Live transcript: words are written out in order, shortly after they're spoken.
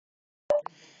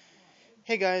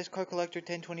Hey guys, Car Collector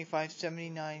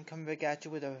 102579 coming back at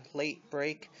you with a late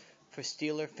break for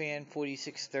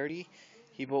steelerfan4630.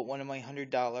 He bought one of my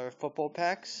 $100 football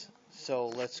packs, so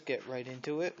let's get right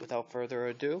into it without further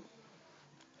ado.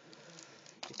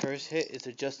 The first hit is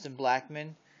a Justin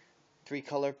Blackmon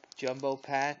 3-color jumbo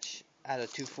patch out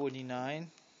of 249.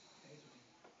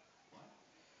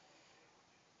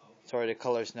 Sorry, the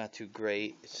color's not too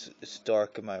great. It's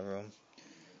dark in my room.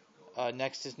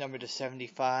 Next is number to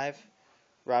 75.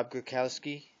 Rob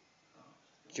Gronkowski,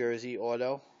 jersey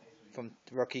auto, from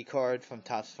rookie card from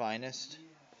Topps Finest.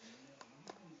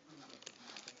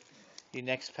 The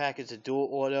next pack is a dual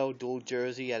auto, dual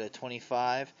jersey at a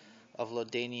 25 of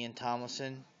LaDainian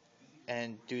Tomlinson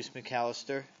and Deuce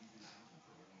McAllister.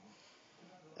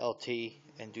 LT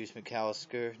and Deuce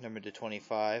McAllister, number to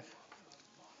 25.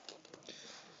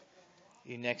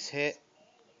 The next hit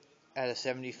at a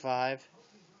 75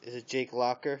 is a Jake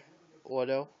Locker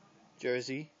auto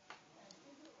jersey.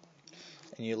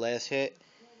 And your last hit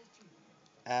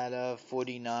out of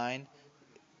 49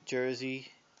 jersey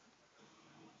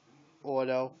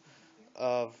auto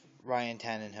of Ryan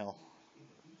Tannehill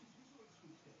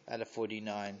out of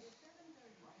 49.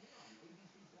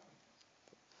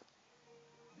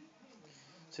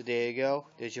 So there you go.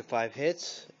 There's your 5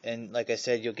 hits. And like I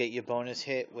said, you'll get your bonus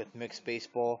hit with mixed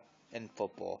baseball and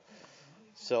football.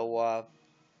 So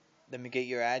let me get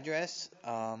your address.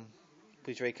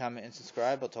 Please rate, comment, and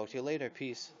subscribe. I'll talk to you later.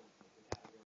 Peace.